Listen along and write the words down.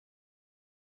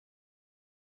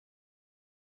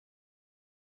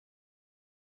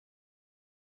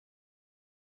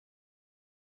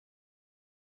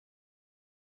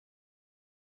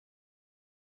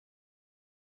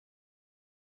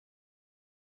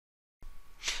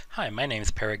Hi, my name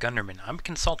is Perry Gunderman. I'm a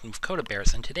consultant with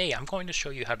CodaBears, and today I'm going to show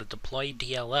you how to deploy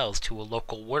DLLs to a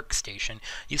local workstation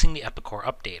using the Epicor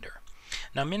updater.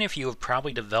 Now, many of you have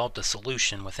probably developed a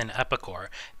solution within Epicor,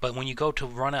 but when you go to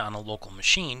run it on a local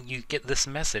machine, you get this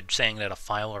message saying that a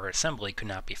file or assembly could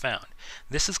not be found.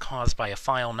 This is caused by a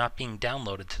file not being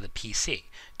downloaded to the PC.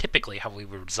 Typically, how we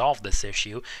would resolve this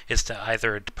issue is to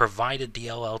either provide a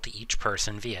DLL to each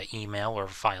person via email or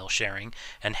file sharing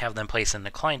and have them place in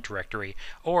the client directory,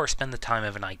 or spend the time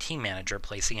of an IT manager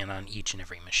placing it on each and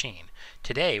every machine.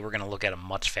 Today, we're going to look at a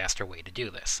much faster way to do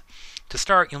this. To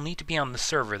start, you'll need to be on the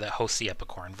server that hosts the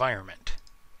Epicor environment.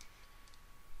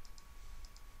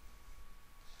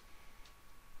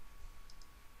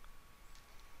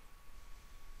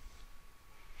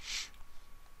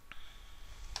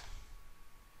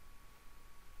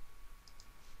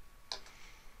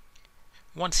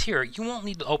 Once here, you won't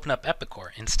need to open up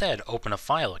Epicor. Instead, open a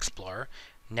File Explorer,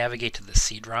 navigate to the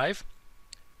C drive,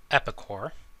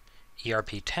 Epicor,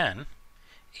 ERP10,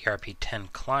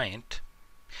 ERP10 Client,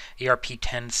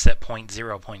 ERP10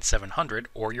 set.0.700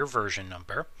 or your version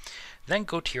number, then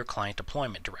go to your client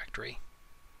deployment directory.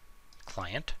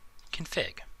 Client,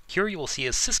 config. Here you will see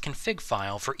a sysconfig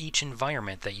file for each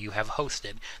environment that you have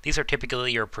hosted. These are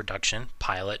typically your production,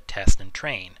 pilot, test, and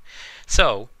train.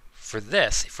 So,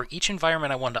 for each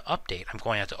environment I want to update, I'm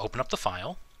going to have to open up the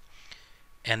file,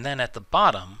 and then at the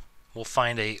bottom, we'll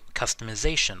find a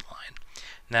customization line.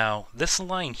 Now, this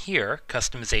line here,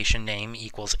 customization name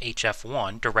equals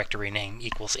HF1, directory name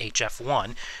equals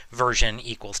HF1, version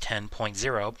equals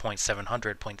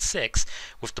 10.0.700.6,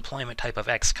 with deployment type of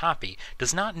xcopy,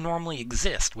 does not normally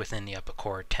exist within the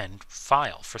Epicor 10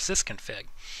 file for sysconfig.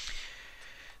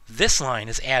 This line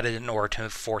is added in order to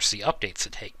force the updates to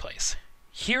take place.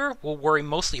 Here, we'll worry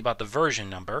mostly about the version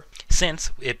number,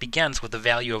 since it begins with the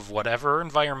value of whatever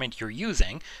environment you're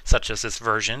using, such as this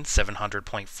version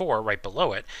 700.4 right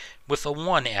below it, with a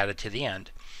 1 added to the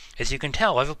end. As you can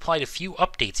tell, I've applied a few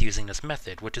updates using this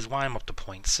method, which is why I'm up to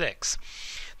 0.6.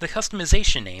 The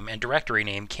customization name and directory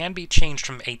name can be changed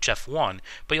from HF1,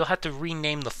 but you'll have to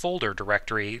rename the folder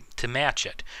directory to match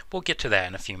it. We'll get to that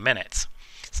in a few minutes.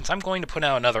 Since I'm going to put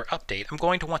out another update, I'm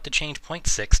going to want to change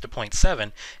 0.6 to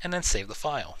 0.7 and then save the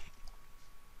file.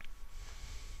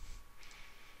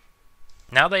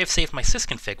 Now that I've saved my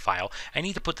sysconfig file, I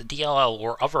need to put the DLL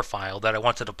or other file that I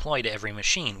want to deploy to every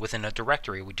machine within a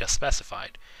directory we just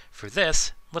specified. For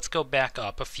this, let's go back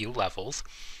up a few levels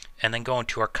and then go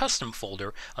into our custom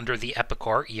folder under the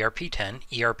Epicor ERP10,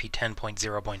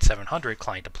 ERP10.0.700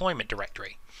 client deployment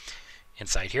directory.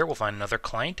 Inside here, we'll find another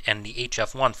client and the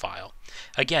HF1 file.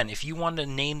 Again, if you want to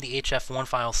name the HF1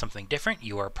 file something different,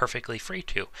 you are perfectly free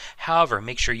to. However,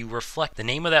 make sure you reflect the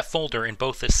name of that folder in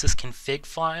both the sysconfig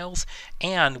files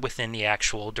and within the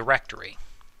actual directory.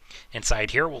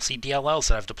 Inside here, we'll see DLLs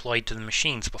that I've deployed to the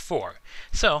machines before.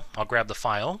 So, I'll grab the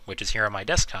file, which is here on my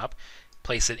desktop,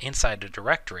 place it inside the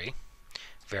directory,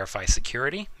 verify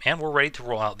security, and we're ready to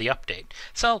roll out the update.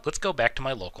 So, let's go back to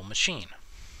my local machine.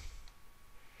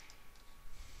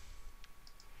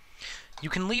 You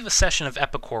can leave a session of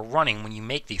Epicor running when you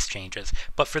make these changes,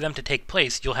 but for them to take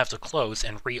place, you'll have to close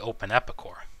and reopen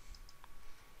Epicor.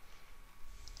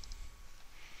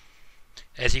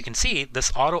 As you can see,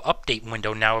 this auto-update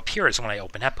window now appears when I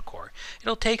open Epicor.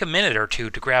 It'll take a minute or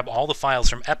two to grab all the files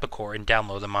from Epicor and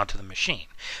download them onto the machine.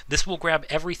 This will grab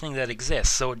everything that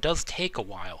exists, so it does take a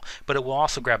while, but it will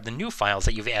also grab the new files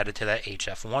that you've added to that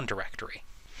HF1 directory.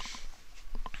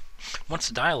 Once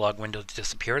the dialog window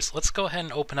disappears, let's go ahead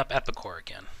and open up Epicor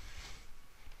again.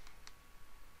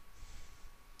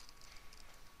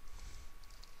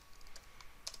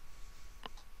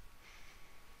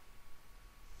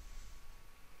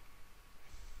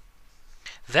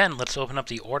 Then let's open up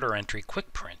the order entry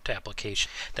quick print application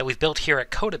that we've built here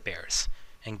at CodaBears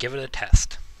and give it a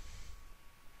test.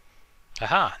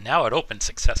 Aha, now it opens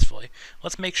successfully.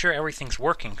 Let's make sure everything's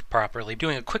working properly,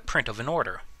 doing a quick print of an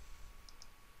order.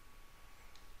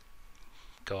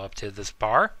 Go up to this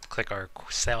bar, click our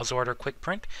sales order quick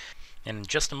print, and in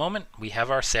just a moment we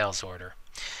have our sales order.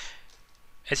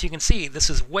 As you can see, this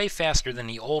is way faster than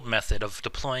the old method of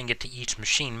deploying it to each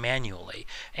machine manually,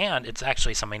 and it's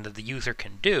actually something that the user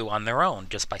can do on their own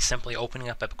just by simply opening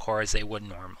up Epicor as they would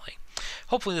normally.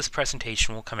 Hopefully this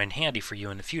presentation will come in handy for you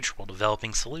in the future while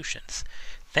developing solutions.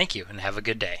 Thank you and have a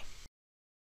good day.